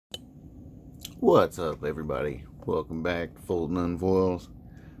What's up, everybody? Welcome back to Folding Unfoils.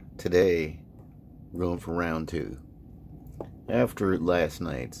 Today, we're going for round two. After last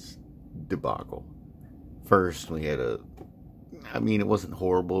night's debacle. First, we had it wasn't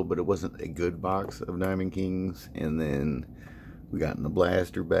horrible, but it wasn't a good box of Diamond Kings. And then we got in the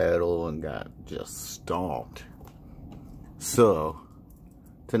blaster battle and got just stomped. So,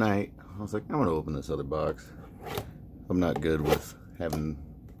 tonight, I was like, I'm going to open this other box. I'm not good with having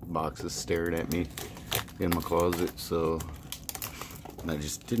boxes staring at me in my closet, so I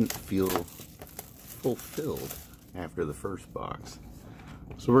just didn't feel fulfilled after the first box.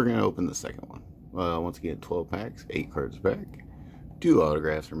 So we're going to open the second one. Once again, 12 packs, 8 cards back, 2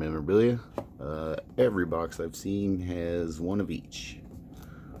 autographs or memorabilia. Every box I've seen has one of each.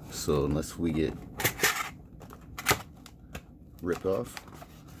 So unless we get ripped off,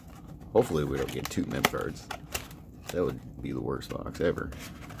 hopefully we don't get 2 mem cards. That would be the worst box ever.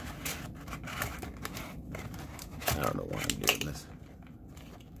 I don't know why I'm doing this.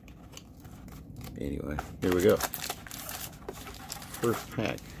 Anyway, here we go. First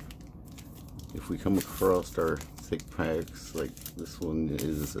pack. If we come across our thick packs, like this one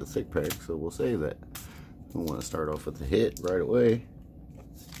is a thick pack, so we'll save that. I want to start off with the hit right away.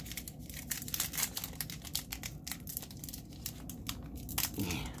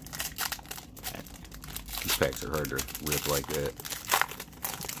 Yeah. These packs are hard to rip like that.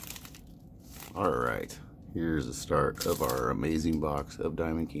 Alright. Here's the start of our amazing box of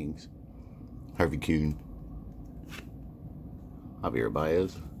Diamond Kings. Harvey Kuhn, Javier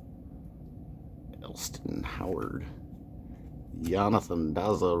Baez, Elston Howard, Jonathan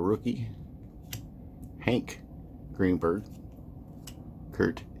Daza rookie, Hank Greenberg,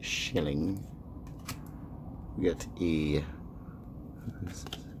 Kurt Schilling. We got a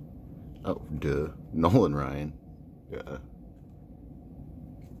Nolan Ryan. What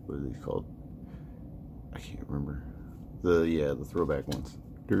are these called? I can't remember. The throwback ones.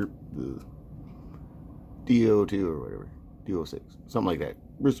 The DO2 or whatever. DO6. Something like that.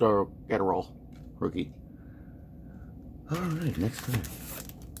 Bruce Gatterall. Rookie. Alright, next time.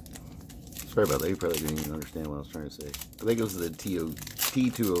 Sorry about that. You probably didn't even understand what I was trying to say. I think it was the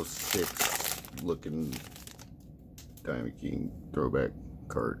T206 looking Diamond King throwback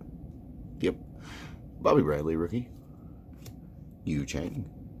card. Yep. Bobby Bradley, rookie. Yu Chang.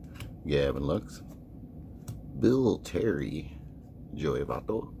 Gavin Lux. Bill Terry, Joey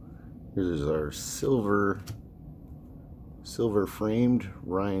Votto. Here's our silver framed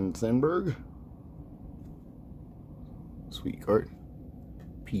Ryan Sandberg. Sweet card.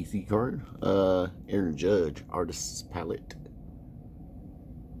 PC card. Aaron Judge, Artist's Palette.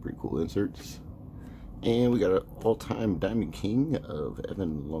 Pretty cool inserts. And we got an all-time Diamond King of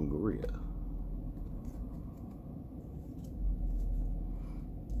Evan Longoria.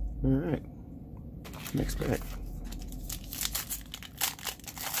 Alright. Next pack.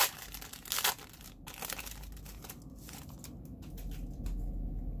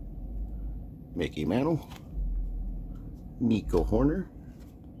 Mickey Mantle, Nico Horner,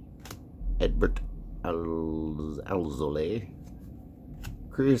 Edbert Alzole,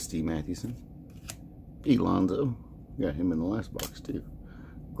 Christy Mathewson, Alonzo, got him in the last box too,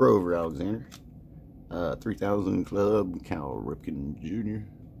 Grover Alexander, 3000 Club, Cal Ripken Jr.,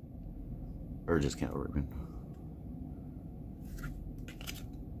 or just Cal Ripken.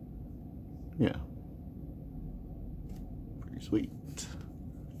 Yeah. Pretty sweet.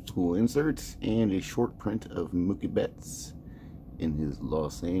 Cool inserts and a short print of Mookie Betts in his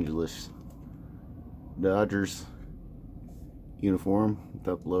Los Angeles Dodgers uniform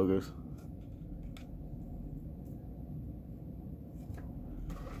without the logos.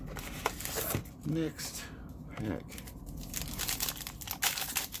 Next pack.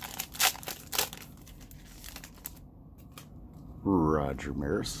 Roger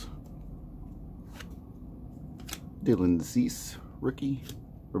Maris, Dylan Cease, rookie.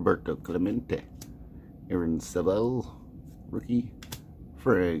 Roberto Clemente, Aaron Savell, rookie.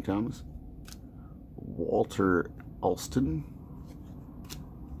 Frank Thomas, Walter Alston,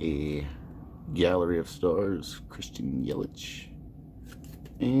 a Gallery of Stars, Christian Yelich,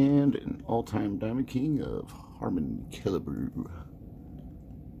 and an all-time Diamond King of Harmon Killebrew.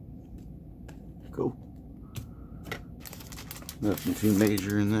 Cool. Nothing too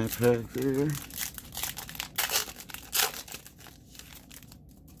major in that pack there.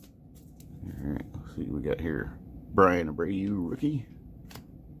 Alright, let's see what we got here. Brian Abreu, rookie.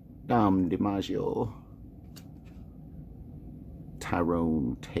 Dom DiMaggio.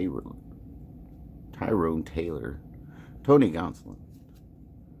 Tyrone Taylor. Tony Gonsolin.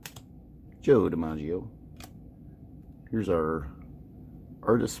 Joe DiMaggio. Here's our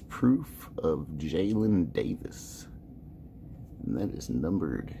artist proof of Jalen Davis. And that is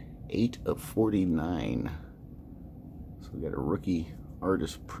numbered 8 of 49. So we got a rookie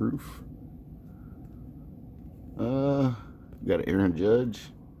artist proof. We got Aaron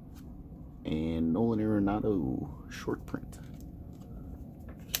Judge and Nolan Arenado short print.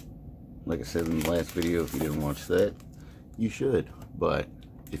 Like I said in the last video, if you didn't watch that, you should. But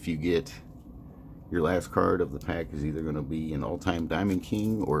if you get your last card of the pack is either going to be an all-time Diamond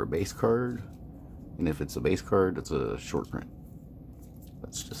King or a base card. And if it's a base card, it's a short print.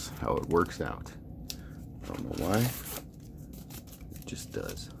 That's just how it works out. I don't know why. It just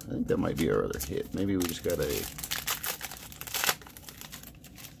does. I think that might be our other hit. Maybe we just got a...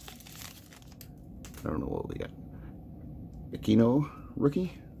 I don't know what we got. Aquino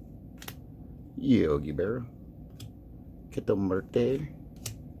rookie. Yogi Berra. Keto Marte.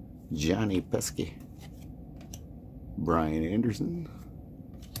 Johnny Pesky. Brian Anderson.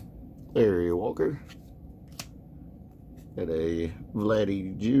 Larry Walker. Got a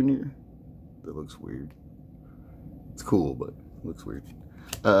Vladdy Jr. That looks weird. It's cool, but it looks weird.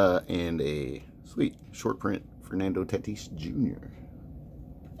 And a sweet short print Fernando Tatis Jr.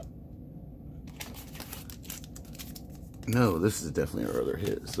 No, this is definitely our other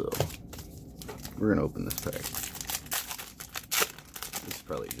hit, so we're gonna open this pack. It's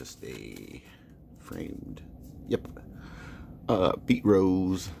probably just a framed. Yep. Pete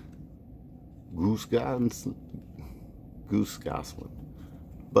Rose, Goose Goslin,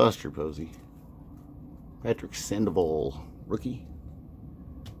 Buster Posey, Patrick Sandoval rookie,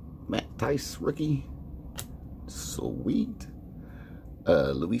 Matt Tice rookie, sweet.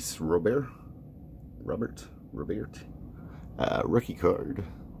 Luis Robert, rookie card,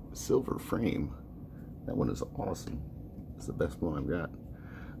 silver frame. That one is awesome. It's the best one I've got.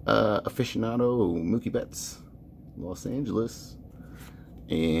 Aficionado Mookie Betts, Los Angeles,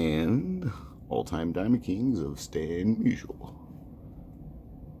 and all-time Diamond Kings of Stan Musial.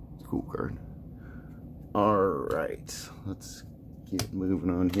 It's a cool card. Alright, let's get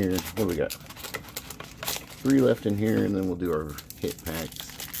moving on here. What do we got? 3 left in here, and then we'll do our hit packs.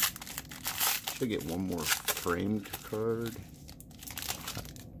 Should get one more framed card,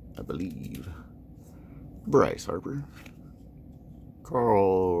 I believe. Bryce Harper,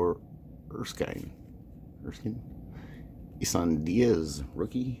 Carl Erskine, Isan Diaz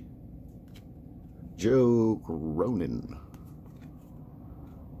rookie, Joe Cronin,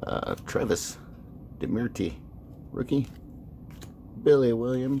 Travis Demirti rookie, Billy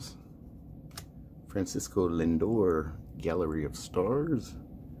Williams, Francisco Lindor Gallery of Stars,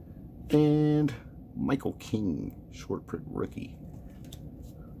 and Michael King short print rookie.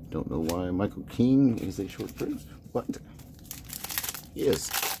 Don't know why Michael King is a short print, but he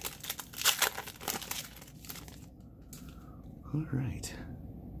is. All right,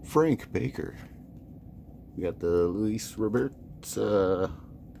 Frank Baker. We got the Luis Robert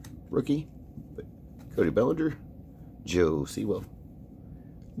rookie, Cody Bellinger, Joe Sewell,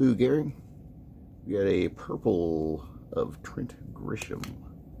 Lou Gehrig. We got a purple of Trent Grisham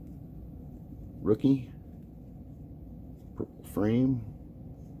rookie, purple frame,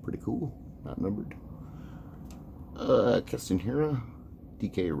 pretty cool, not numbered. Keston Hiura,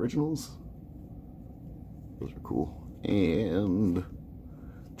 DK Originals, those are cool. And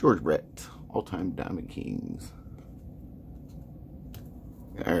George Brett, all-time Diamond Kings.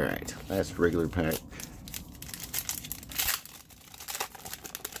 Alright, last regular pack.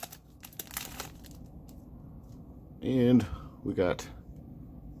 And we got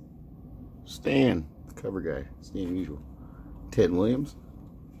Stan, the cover guy, Stan Musial. Ted Williams,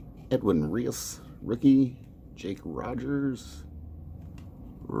 Edwin Rios, rookie, Jake Rogers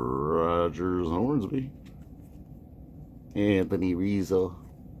Hornsby, Anthony Rizzo.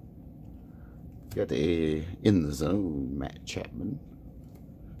 Got the In the Zone, Matt Chapman.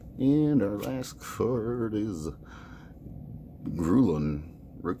 And our last card is Grulin,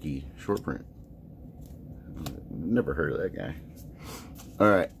 rookie, short print. Never heard of that guy.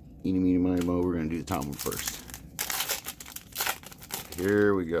 Alright, eeny, meeny, miny, mo. We're going to do the top one first.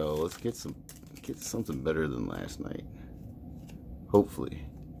 Here we go. Let's get something better than last night. Hopefully.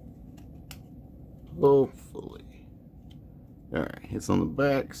 Alright, it's on the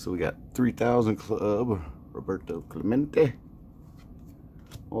back. So we got 3000 Club, Roberto Clemente.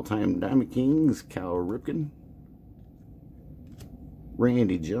 All-time Diamond Kings, Cal Ripken.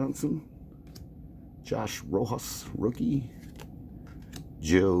 Randy Johnson. Josh Rojas, rookie.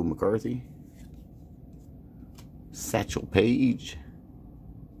 Joe McCarthy. Satchel Paige.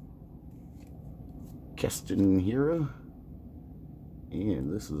 Keston Hiura.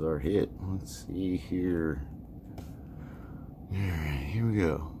 And this is our hit. Let's see here. Alright, here we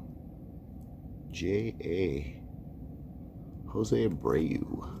go. J.A. Jose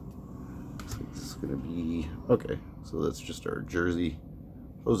Abreu. So this is going to be... Okay, so that's just our jersey.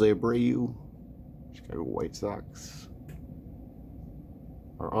 Jose Abreu, Chicago White Sox.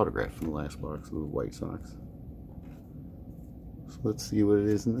 Our autograph in the last box of the White Sox. So let's see what it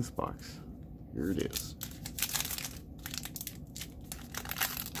is in this box. Here it is.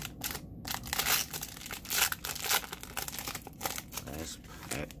 Last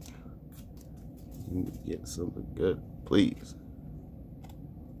pack. Get something good, please.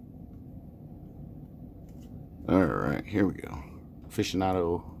 Alright, here we go.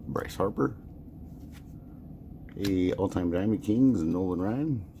 Aficionado Bryce Harper. A all-time Diamond Kings, Nolan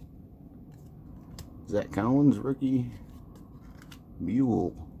Ryan. Zach Collins, rookie.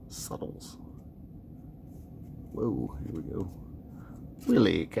 Mule Suttles. Whoa, here we go.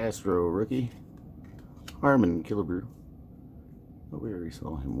 Willie Castro, rookie. Harmon Killebrew. Oh, we already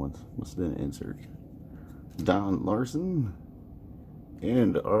saw him once. Must have been an insert. Don Larson.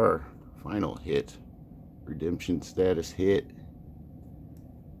 And our final hit. Redemption status hit.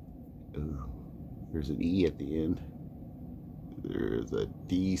 Ooh, there's an E at the end. There's a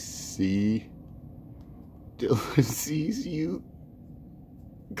DC. Dylan sees you.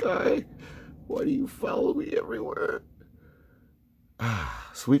 Guy, why do you follow me everywhere?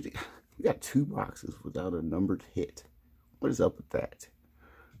 Sweet. We got 2 boxes without a numbered hit. What is up with that?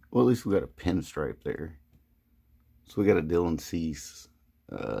 Well, at least we got a pinstripe there. So we got a Dylan Cease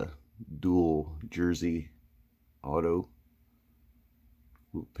dual jersey auto.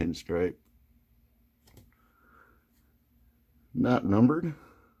 Little pinstripe. Not numbered,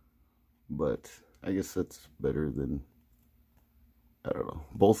 but I guess that's better than, I don't know.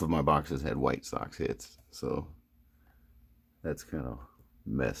 Both of my boxes had White Sox hits, so that's kind of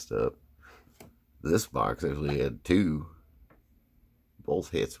messed up. This box actually had 2.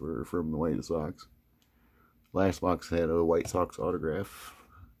 Both hits were from the White Sox. Last box had a White Sox autograph,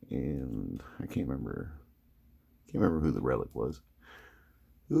 and I can't remember who the relic was.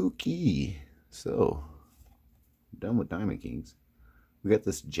 Okay, so done with Diamond Kings. We got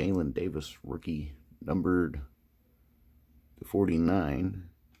this Jalen Davis rookie, numbered to 49.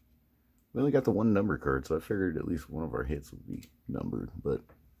 We only got the 1 number card, so I figured at least one of our hits would be numbered, but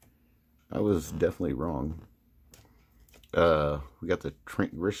I was definitely wrong. We got the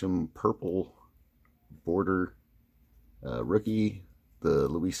Trent Grisham purple border rookie, the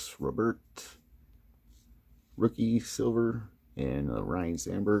Luis Robert rookie silver, and Ryan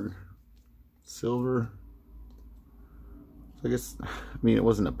Sandberg silver. So I guess, I mean, it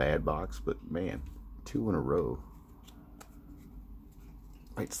wasn't a bad box, but man, 2 in a row.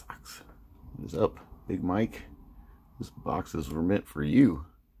 White Sox. What is up, Big Mike? This boxes were meant for you.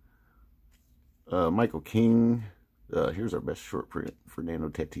 Michael King. Here's our best short print, Fernando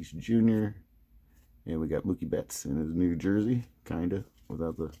Tatis Jr. And we got Mookie Betts in his new jersey, kinda,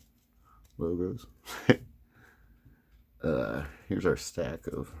 without the logos. Here's our stack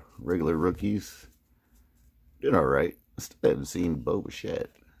of regular rookies. Did alright. Still haven't seen Bo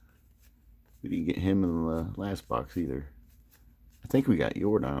Bichette. We didn't get him in the last box either. I think we got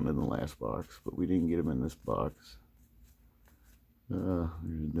Jordan in the last box, but we didn't get him in this box. There's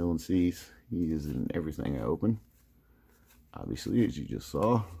Dylan Cease. He is in everything I open. Obviously, as you just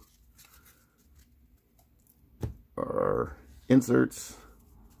saw. Our inserts.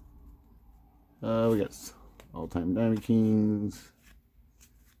 We got all-time Diamond Kings.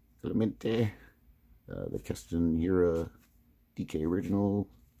 Clemente. The Keston Hira DK original.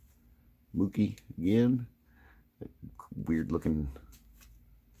 Mookie again. That weird looking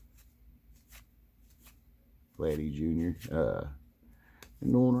Vladdy Jr.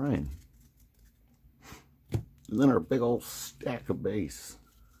 And Nolan Ryan. And then our big old stack of base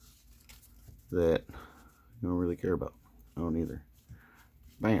that you don't really care about. I don't either.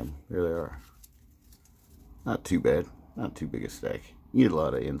 Bam, there they are. Not too bad. Not too big a stack. You need a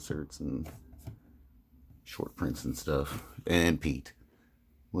lot of inserts and short prints and stuff. And Pete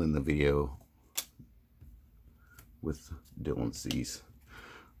will in the video with Dylan Cease.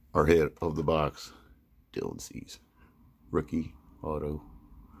 Our hit of the box, Dylan Cease. Rookie, auto,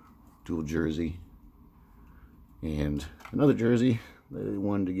 dual jersey. And another jersey. They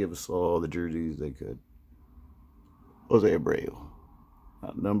wanted to give us all the jerseys they could. Jose Abreu.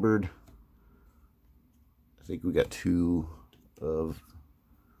 Not numbered. I think we got 2 of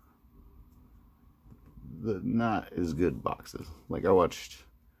the not as good boxes. Like I watched,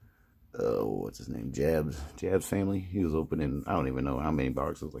 what's his name? Jab's family. He was opening, I don't even know how many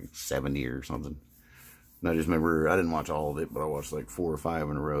boxes, like 70 or something. And I just remember, I didn't watch all of it, but I watched like 4 or 5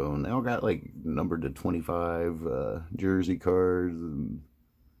 in a row. And they all got like numbered to 25 jersey cards. And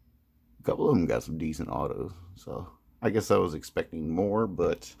a couple of them got some decent autos. So I guess I was expecting more,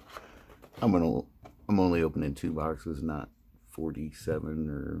 but I'm only opening 2 boxes, not 47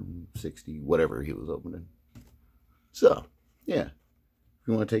 or 60, whatever he was opening. So, yeah. If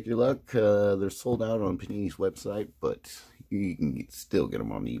you want to take your luck, they're sold out on Panini's website, but you can still get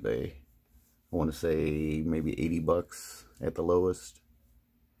them on eBay. I want to say maybe 80 bucks at the lowest,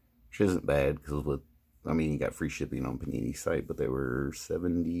 which isn't bad because you got free shipping on Panini's site, but they were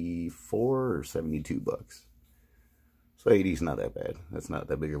 74 or 72 bucks. So 80 is not that bad. That's not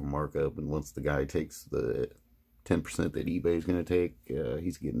that big of a markup. And once the guy takes the 10% that eBay is going to take,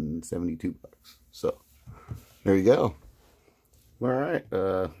 he's getting 72 bucks. So there you go. All right.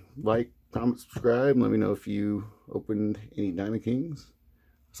 Like, comment, subscribe. Let me know if you opened any Diamond Kings.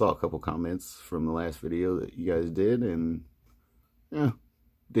 I saw a couple comments from the last video that you guys did, and yeah,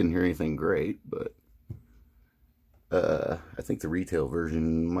 didn't hear anything great, but I think the retail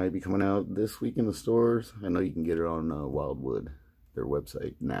version might be coming out this week in the stores. I know you can get it on Wildwood, their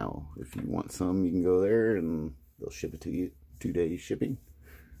website now. If you want some, you can go there and they'll ship it to you, 2-day shipping.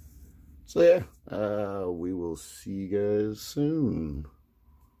 So yeah, we will see you guys soon.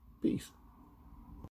 Peace.